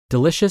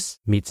Delicious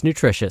meets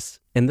nutritious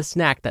in the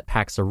snack that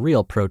packs a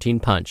real protein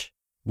punch.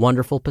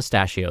 Wonderful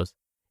Pistachios.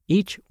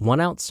 Each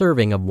 1-ounce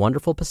serving of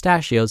Wonderful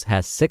Pistachios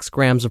has 6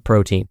 grams of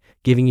protein,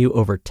 giving you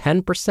over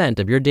 10%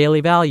 of your daily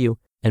value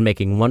and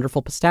making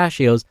Wonderful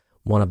Pistachios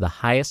one of the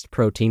highest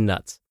protein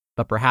nuts.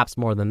 But perhaps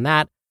more than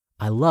that,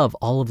 I love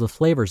all of the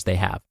flavors they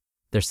have.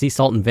 Their sea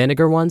salt and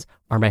vinegar ones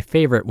are my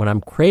favorite when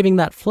I'm craving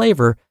that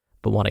flavor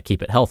but want to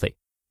keep it healthy.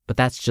 But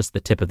that's just the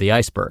tip of the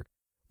iceberg.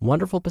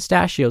 Wonderful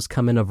Pistachios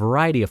come in a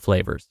variety of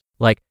flavors,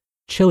 like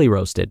chili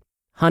roasted,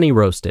 honey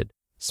roasted,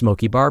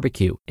 smoky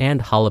barbecue,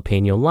 and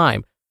jalapeno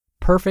lime,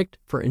 perfect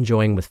for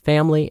enjoying with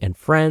family and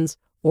friends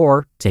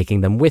or taking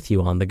them with you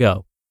on the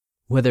go.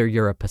 Whether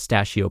you're a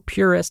pistachio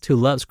purist who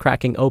loves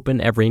cracking open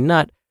every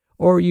nut,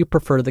 or you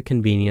prefer the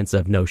convenience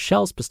of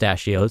no-shells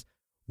pistachios,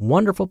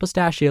 Wonderful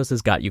Pistachios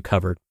has got you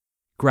covered.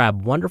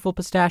 Grab Wonderful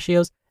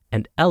Pistachios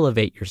and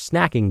elevate your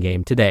snacking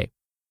game today.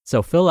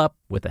 So fill up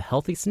with a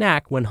healthy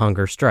snack when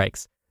hunger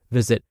strikes.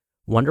 Visit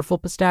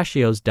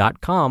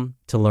wonderfulpistachios.com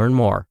to learn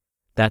more.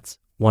 That's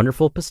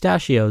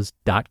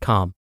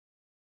wonderfulpistachios.com.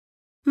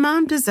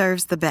 Mom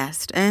deserves the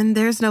best, and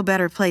there's no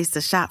better place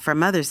to shop for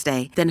Mother's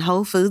Day than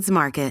Whole Foods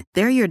Market.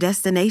 They're your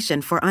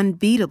destination for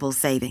unbeatable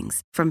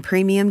savings, from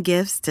premium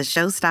gifts to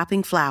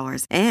show-stopping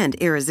flowers and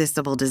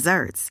irresistible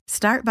desserts.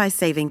 Start by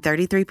saving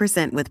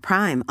 33% with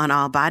Prime on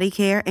all body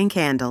care and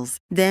candles.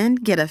 Then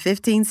get a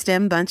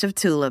 15-stem bunch of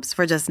tulips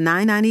for just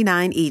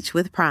 $9.99 each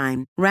with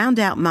Prime. Round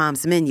out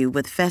Mom's menu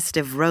with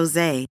festive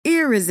rosé,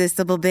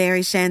 irresistible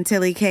berry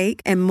chantilly cake,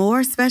 and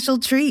more special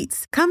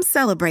treats. Come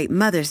celebrate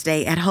Mother's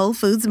Day at Whole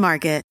Foods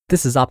Market.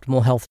 This is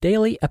Optimal Health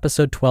Daily,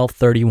 episode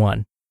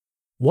 1231.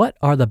 What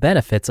are the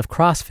benefits of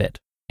CrossFit?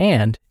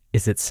 And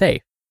is it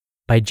safe?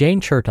 By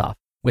Jane Chertoff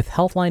with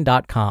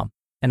Healthline.com.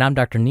 And I'm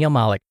Dr. Neil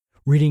Malik,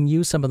 reading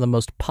you some of the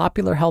most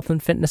popular health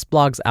and fitness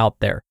blogs out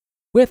there,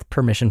 with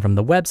permission from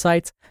the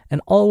websites, and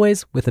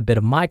always with a bit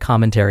of my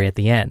commentary at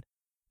the end.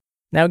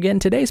 Now again,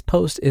 today's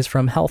post is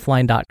from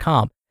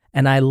Healthline.com,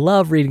 and I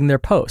love reading their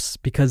posts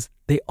because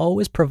they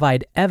always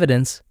provide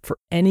evidence for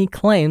any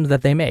claims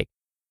that they make.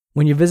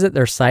 When you visit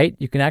their site,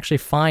 you can actually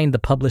find the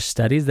published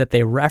studies that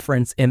they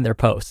reference in their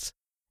posts.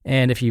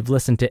 And if you've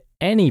listened to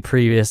any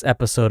previous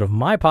episode of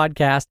my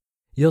podcast,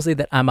 you'll see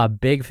that I'm a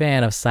big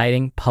fan of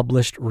citing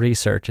published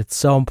research. It's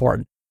so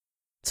important.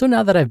 So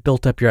now that I've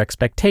built up your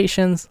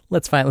expectations,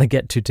 let's finally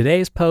get to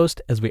today's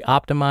post as we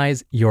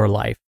optimize your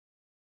life.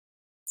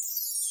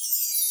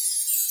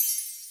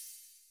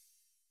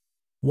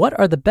 What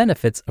are the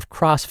benefits of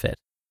CrossFit?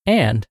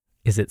 And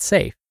is it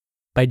safe?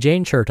 By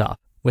Jane Chertoff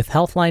with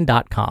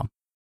Healthline.com.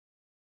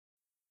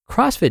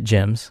 CrossFit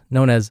gyms,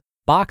 known as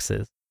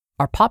boxes,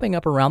 are popping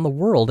up around the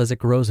world as it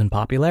grows in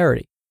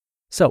popularity.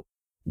 So,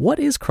 what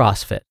is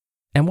CrossFit,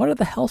 and what are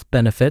the health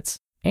benefits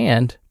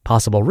and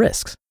possible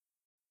risks?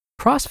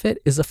 CrossFit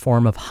is a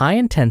form of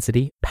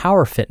high-intensity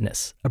power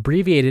fitness,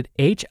 abbreviated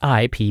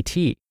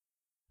HIPT.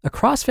 A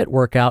CrossFit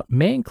workout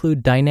may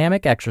include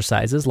dynamic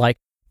exercises like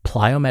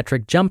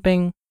plyometric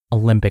jumping,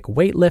 Olympic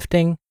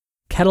weightlifting,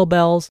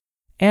 kettlebells,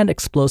 and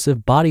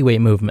explosive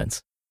bodyweight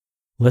movements.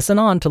 Listen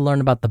on to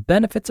learn about the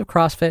benefits of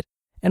CrossFit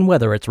and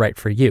whether it's right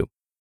for you.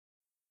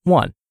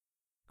 1.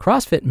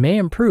 CrossFit may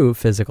improve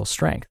physical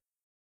strength.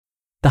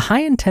 The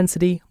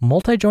high-intensity,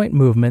 multi-joint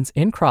movements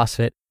in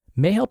CrossFit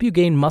may help you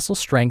gain muscle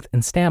strength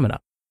and stamina.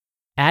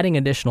 Adding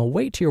additional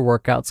weight to your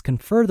workouts can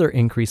further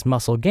increase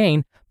muscle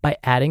gain by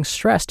adding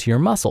stress to your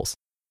muscles.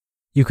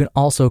 You can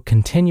also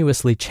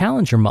continuously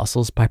challenge your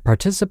muscles by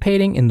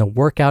participating in the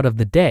workout of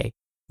the day,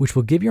 which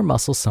will give your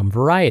muscles some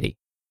variety.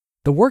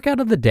 The workout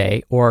of the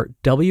day, or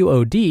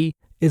WOD,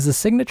 is the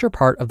signature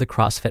part of the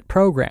CrossFit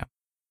program.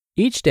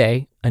 Each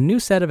day, a new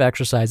set of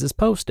exercises is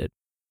posted.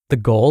 The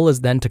goal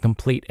is then to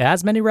complete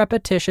as many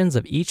repetitions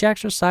of each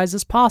exercise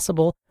as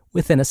possible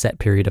within a set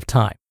period of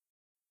time.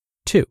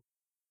 2.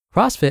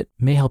 CrossFit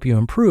may help you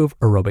improve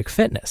aerobic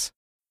fitness.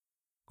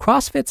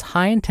 CrossFit's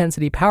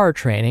high-intensity power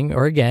training,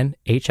 or again,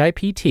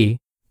 HIPT,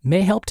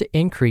 may help to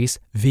increase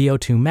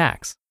VO2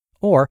 max,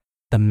 or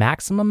the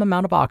maximum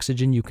amount of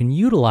oxygen you can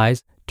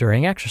utilize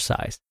during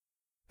exercise.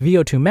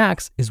 VO2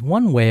 max is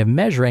one way of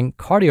measuring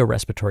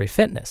cardiorespiratory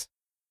fitness.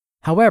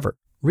 However,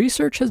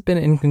 research has been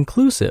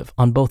inconclusive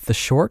on both the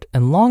short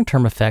and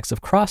long-term effects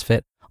of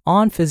CrossFit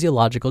on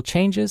physiological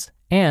changes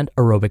and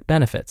aerobic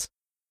benefits.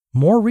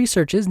 More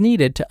research is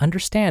needed to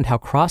understand how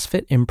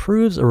CrossFit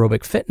improves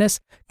aerobic fitness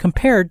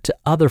compared to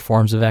other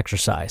forms of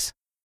exercise.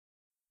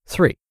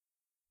 3.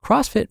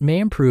 CrossFit may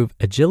improve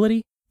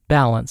agility,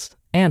 balance,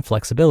 and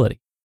flexibility.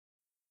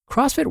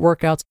 CrossFit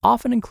workouts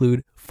often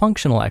include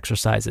functional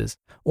exercises,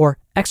 or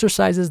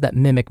exercises that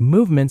mimic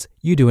movements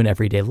you do in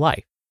everyday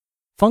life.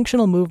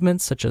 Functional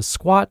movements such as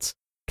squats,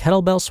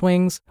 kettlebell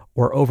swings,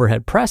 or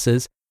overhead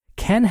presses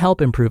can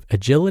help improve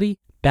agility,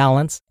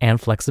 balance, and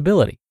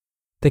flexibility.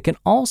 They can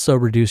also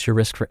reduce your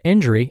risk for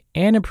injury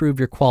and improve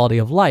your quality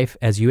of life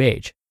as you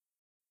age.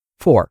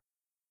 4.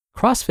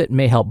 CrossFit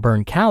may help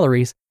burn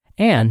calories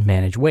and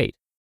manage weight.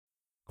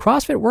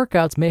 CrossFit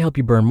workouts may help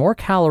you burn more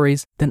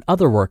calories than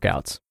other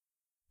workouts.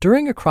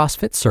 During a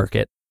CrossFit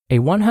circuit, A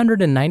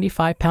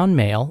 195-pound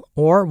male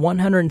or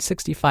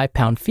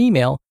 165-pound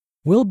female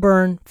will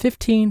burn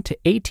 15 to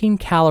 18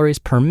 calories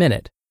per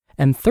minute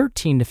and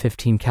 13 to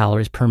 15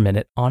 calories per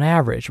minute on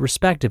average,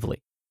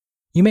 respectively.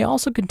 You may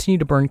also continue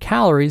to burn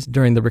calories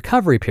during the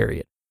recovery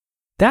period.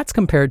 That's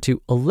compared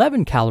to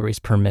 11 calories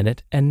per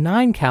minute and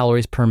 9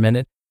 calories per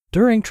minute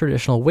during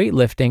traditional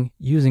weightlifting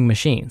using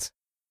machines.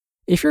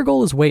 If your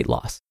goal is weight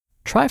loss,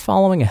 try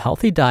following a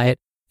healthy diet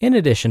in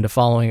addition to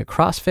following a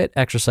CrossFit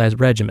exercise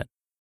regimen.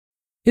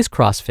 Is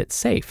CrossFit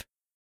safe?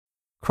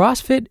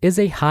 CrossFit is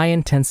a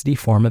high-intensity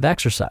form of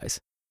exercise.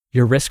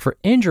 Your risk for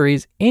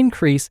injuries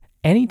increase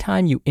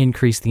anytime you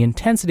increase the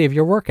intensity of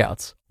your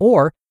workouts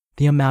or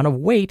the amount of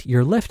weight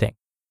you're lifting.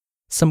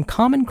 Some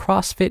common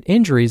CrossFit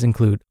injuries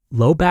include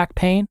low back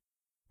pain,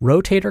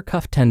 rotator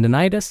cuff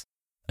tendonitis,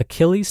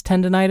 Achilles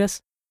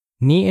tendonitis,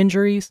 knee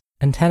injuries,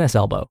 and tennis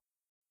elbow.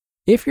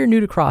 If you're new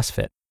to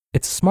CrossFit,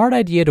 it's a smart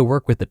idea to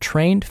work with a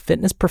trained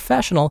fitness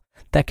professional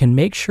that can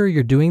make sure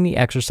you're doing the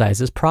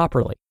exercises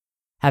properly.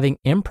 Having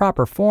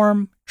improper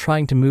form,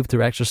 trying to move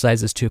through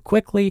exercises too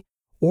quickly,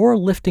 or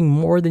lifting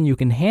more than you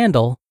can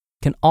handle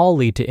can all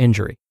lead to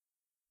injury.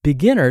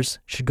 Beginners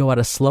should go at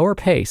a slower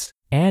pace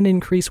and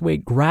increase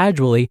weight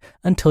gradually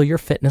until your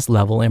fitness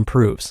level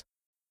improves.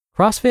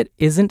 CrossFit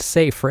isn't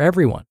safe for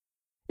everyone.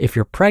 If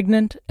you're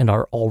pregnant and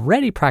are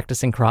already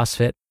practicing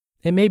CrossFit,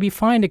 it may be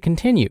fine to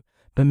continue,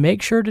 but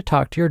make sure to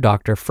talk to your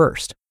doctor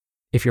first.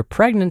 If you're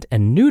pregnant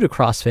and new to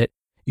CrossFit,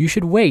 you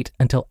should wait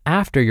until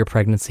after your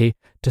pregnancy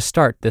to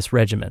start this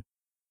regimen.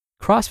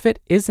 CrossFit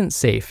isn't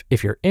safe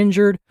if you're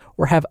injured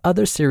or have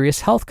other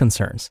serious health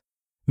concerns.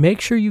 Make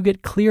sure you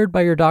get cleared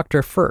by your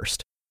doctor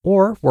first,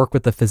 or work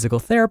with a physical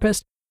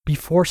therapist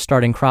before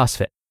starting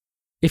CrossFit.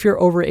 If you're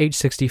over age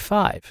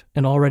 65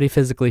 and already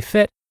physically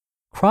fit,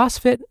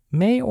 CrossFit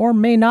may or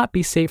may not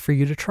be safe for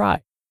you to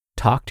try.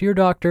 Talk to your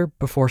doctor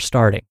before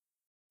starting.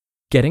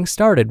 Getting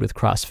started with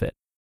CrossFit.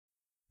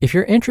 If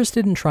you're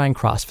interested in trying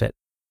CrossFit,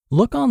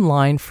 look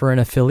online for an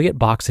affiliate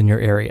box in your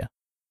area.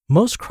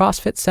 Most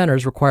CrossFit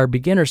centers require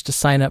beginners to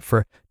sign up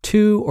for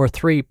 2 or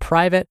 3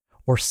 private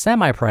or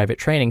semi-private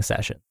training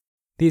sessions.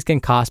 These can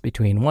cost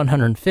between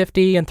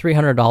 $150 and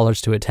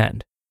 $300 to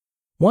attend.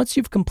 Once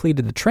you've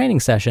completed the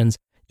training sessions,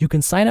 you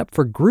can sign up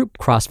for group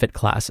CrossFit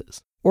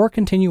classes or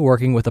continue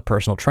working with a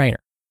personal trainer.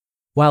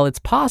 While it's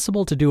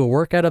possible to do a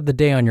workout of the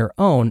day on your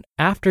own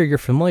after you're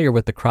familiar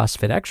with the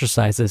CrossFit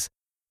exercises,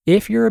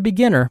 if you're a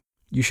beginner,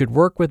 you should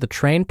work with a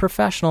trained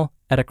professional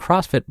at a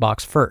CrossFit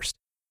box first.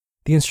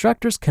 The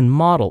instructors can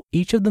model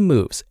each of the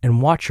moves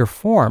and watch your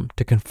form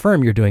to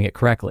confirm you're doing it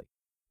correctly.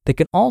 They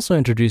can also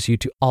introduce you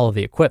to all of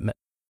the equipment.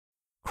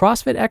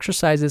 CrossFit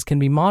exercises can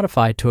be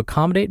modified to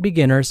accommodate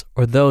beginners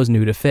or those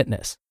new to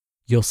fitness.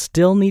 You'll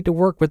still need to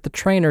work with the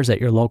trainers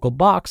at your local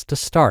box to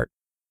start.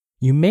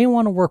 You may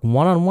want to work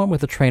one-on-one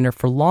with a trainer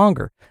for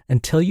longer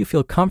until you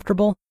feel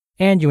comfortable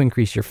and you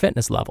increase your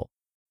fitness level.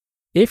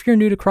 If you're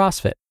new to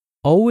CrossFit,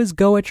 always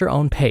go at your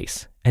own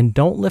pace and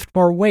don't lift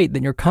more weight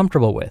than you're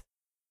comfortable with.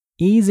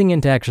 Easing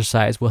into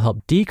exercise will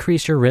help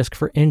decrease your risk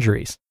for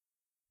injuries.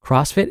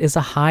 CrossFit is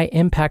a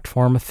high-impact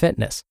form of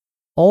fitness.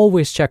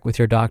 Always check with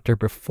your doctor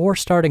before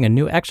starting a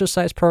new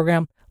exercise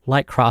program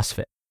like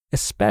CrossFit,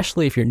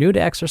 especially if you're new to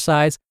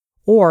exercise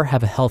or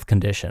have a health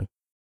condition.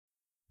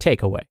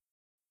 Takeaway.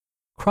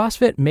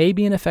 CrossFit may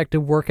be an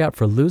effective workout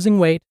for losing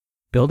weight,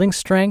 building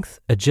strength,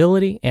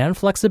 agility, and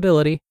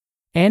flexibility,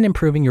 and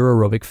improving your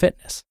aerobic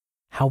fitness.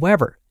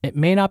 However, it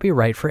may not be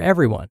right for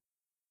everyone.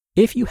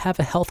 If you have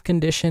a health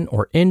condition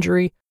or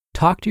injury,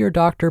 talk to your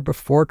doctor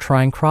before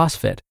trying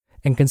CrossFit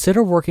and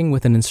consider working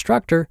with an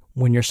instructor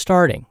when you're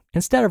starting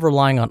instead of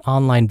relying on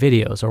online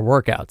videos or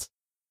workouts.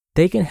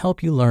 They can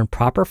help you learn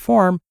proper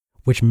form,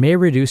 which may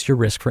reduce your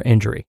risk for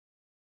injury.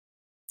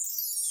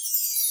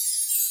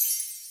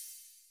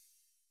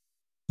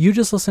 You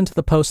just listened to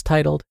the post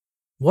titled,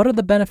 "What are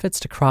the benefits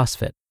to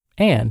CrossFit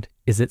and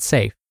is it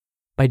safe?"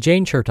 by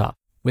Jane Chertoff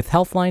with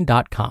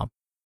Healthline.com.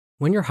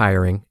 When you're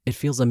hiring, it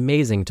feels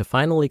amazing to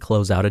finally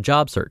close out a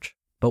job search.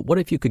 But what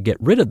if you could get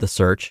rid of the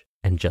search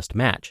and just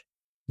match?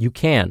 You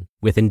can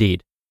with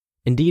Indeed.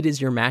 Indeed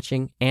is your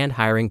matching and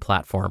hiring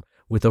platform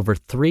with over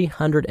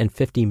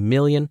 350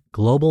 million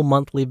global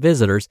monthly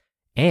visitors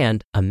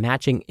and a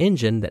matching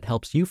engine that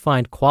helps you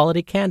find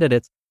quality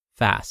candidates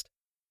fast.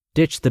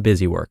 Ditch the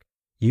busy work.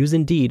 Use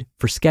Indeed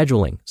for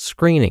scheduling,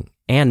 screening,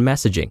 and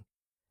messaging.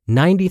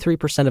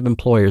 93% of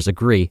employers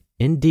agree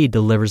Indeed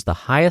delivers the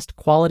highest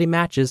quality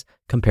matches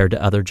compared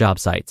to other job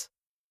sites.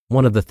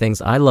 One of the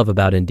things I love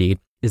about Indeed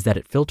is that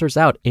it filters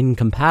out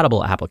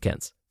incompatible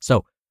applicants.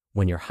 So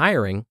when you're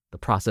hiring, the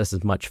process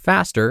is much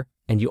faster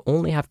and you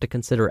only have to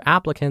consider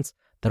applicants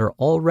that are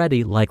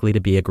already likely to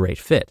be a great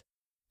fit.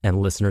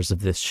 And listeners of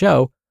this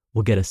show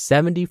will get a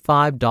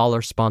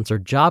 $75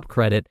 sponsored job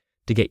credit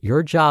to get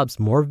your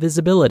jobs more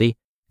visibility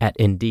at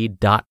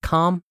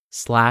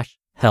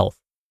Indeed.com/health.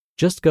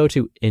 Just go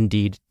to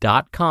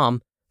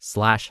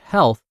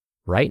Indeed.com/health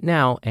right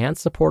now and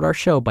support our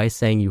show by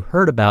saying you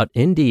heard about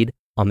Indeed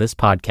on this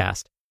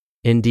podcast.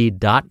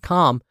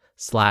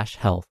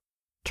 Indeed.com/health.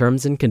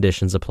 Terms and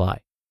conditions apply.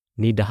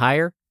 Need to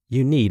hire?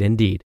 You need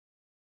Indeed.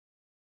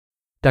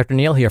 Dr.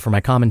 Neal here for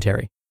my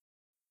commentary.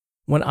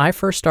 When I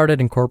first started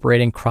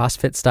incorporating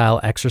CrossFit-style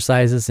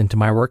exercises into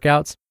my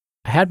workouts,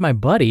 I had my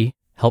buddy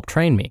help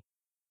train me.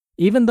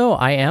 Even though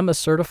I am a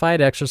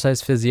certified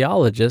exercise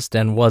physiologist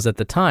and was at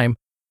the time,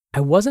 I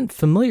wasn't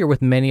familiar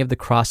with many of the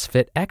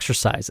CrossFit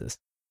exercises.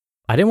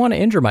 I didn't want to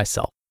injure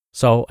myself,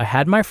 so I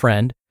had my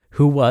friend,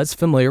 who was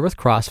familiar with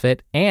CrossFit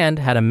and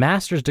had a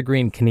master's degree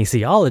in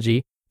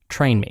kinesiology,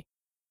 train me.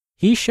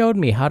 He showed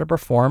me how to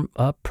perform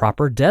a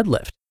proper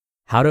deadlift,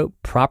 how to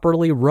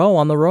properly row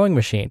on the rowing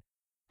machine,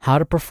 how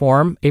to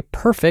perform a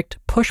perfect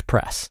push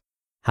press,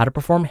 how to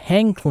perform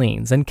hang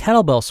cleans and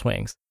kettlebell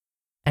swings.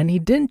 And he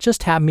didn't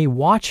just have me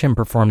watch him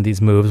perform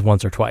these moves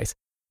once or twice.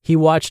 He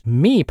watched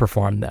me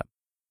perform them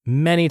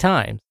many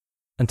times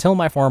until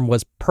my form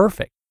was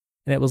perfect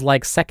and it was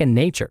like second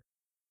nature.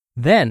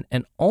 Then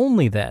and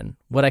only then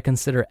would I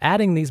consider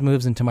adding these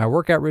moves into my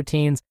workout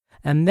routines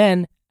and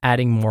then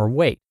adding more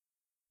weight.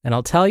 And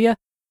I'll tell you,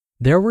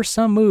 there were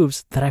some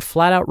moves that I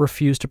flat out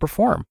refused to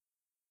perform.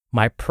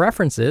 My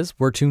preferences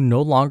were to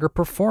no longer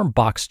perform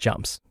box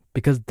jumps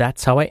because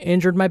that's how I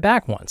injured my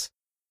back once.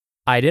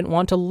 I didn't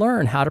want to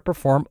learn how to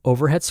perform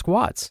overhead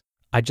squats.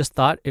 I just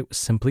thought it was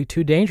simply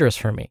too dangerous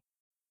for me.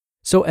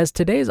 So as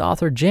today's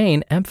author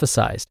Jane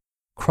emphasized,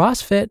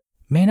 CrossFit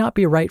may not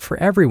be right for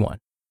everyone.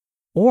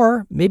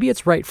 Or maybe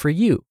it's right for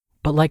you,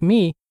 but like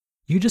me,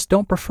 you just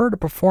don't prefer to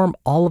perform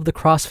all of the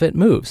CrossFit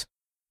moves.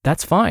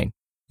 That's fine.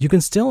 You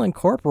can still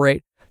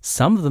incorporate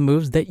some of the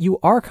moves that you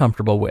are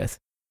comfortable with.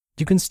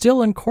 You can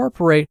still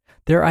incorporate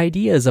their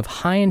ideas of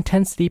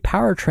high-intensity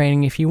power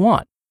training if you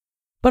want.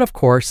 But of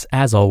course,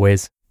 as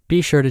always,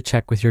 be sure to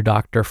check with your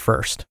doctor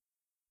first.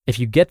 If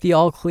you get the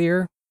all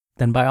clear,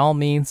 then by all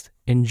means,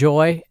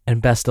 enjoy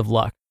and best of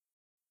luck.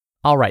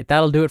 All right,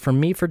 that'll do it from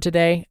me for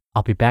today.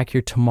 I'll be back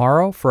here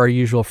tomorrow for our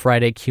usual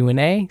Friday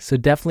Q&A, so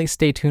definitely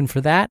stay tuned for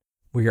that,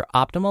 where your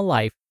optimal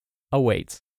life awaits.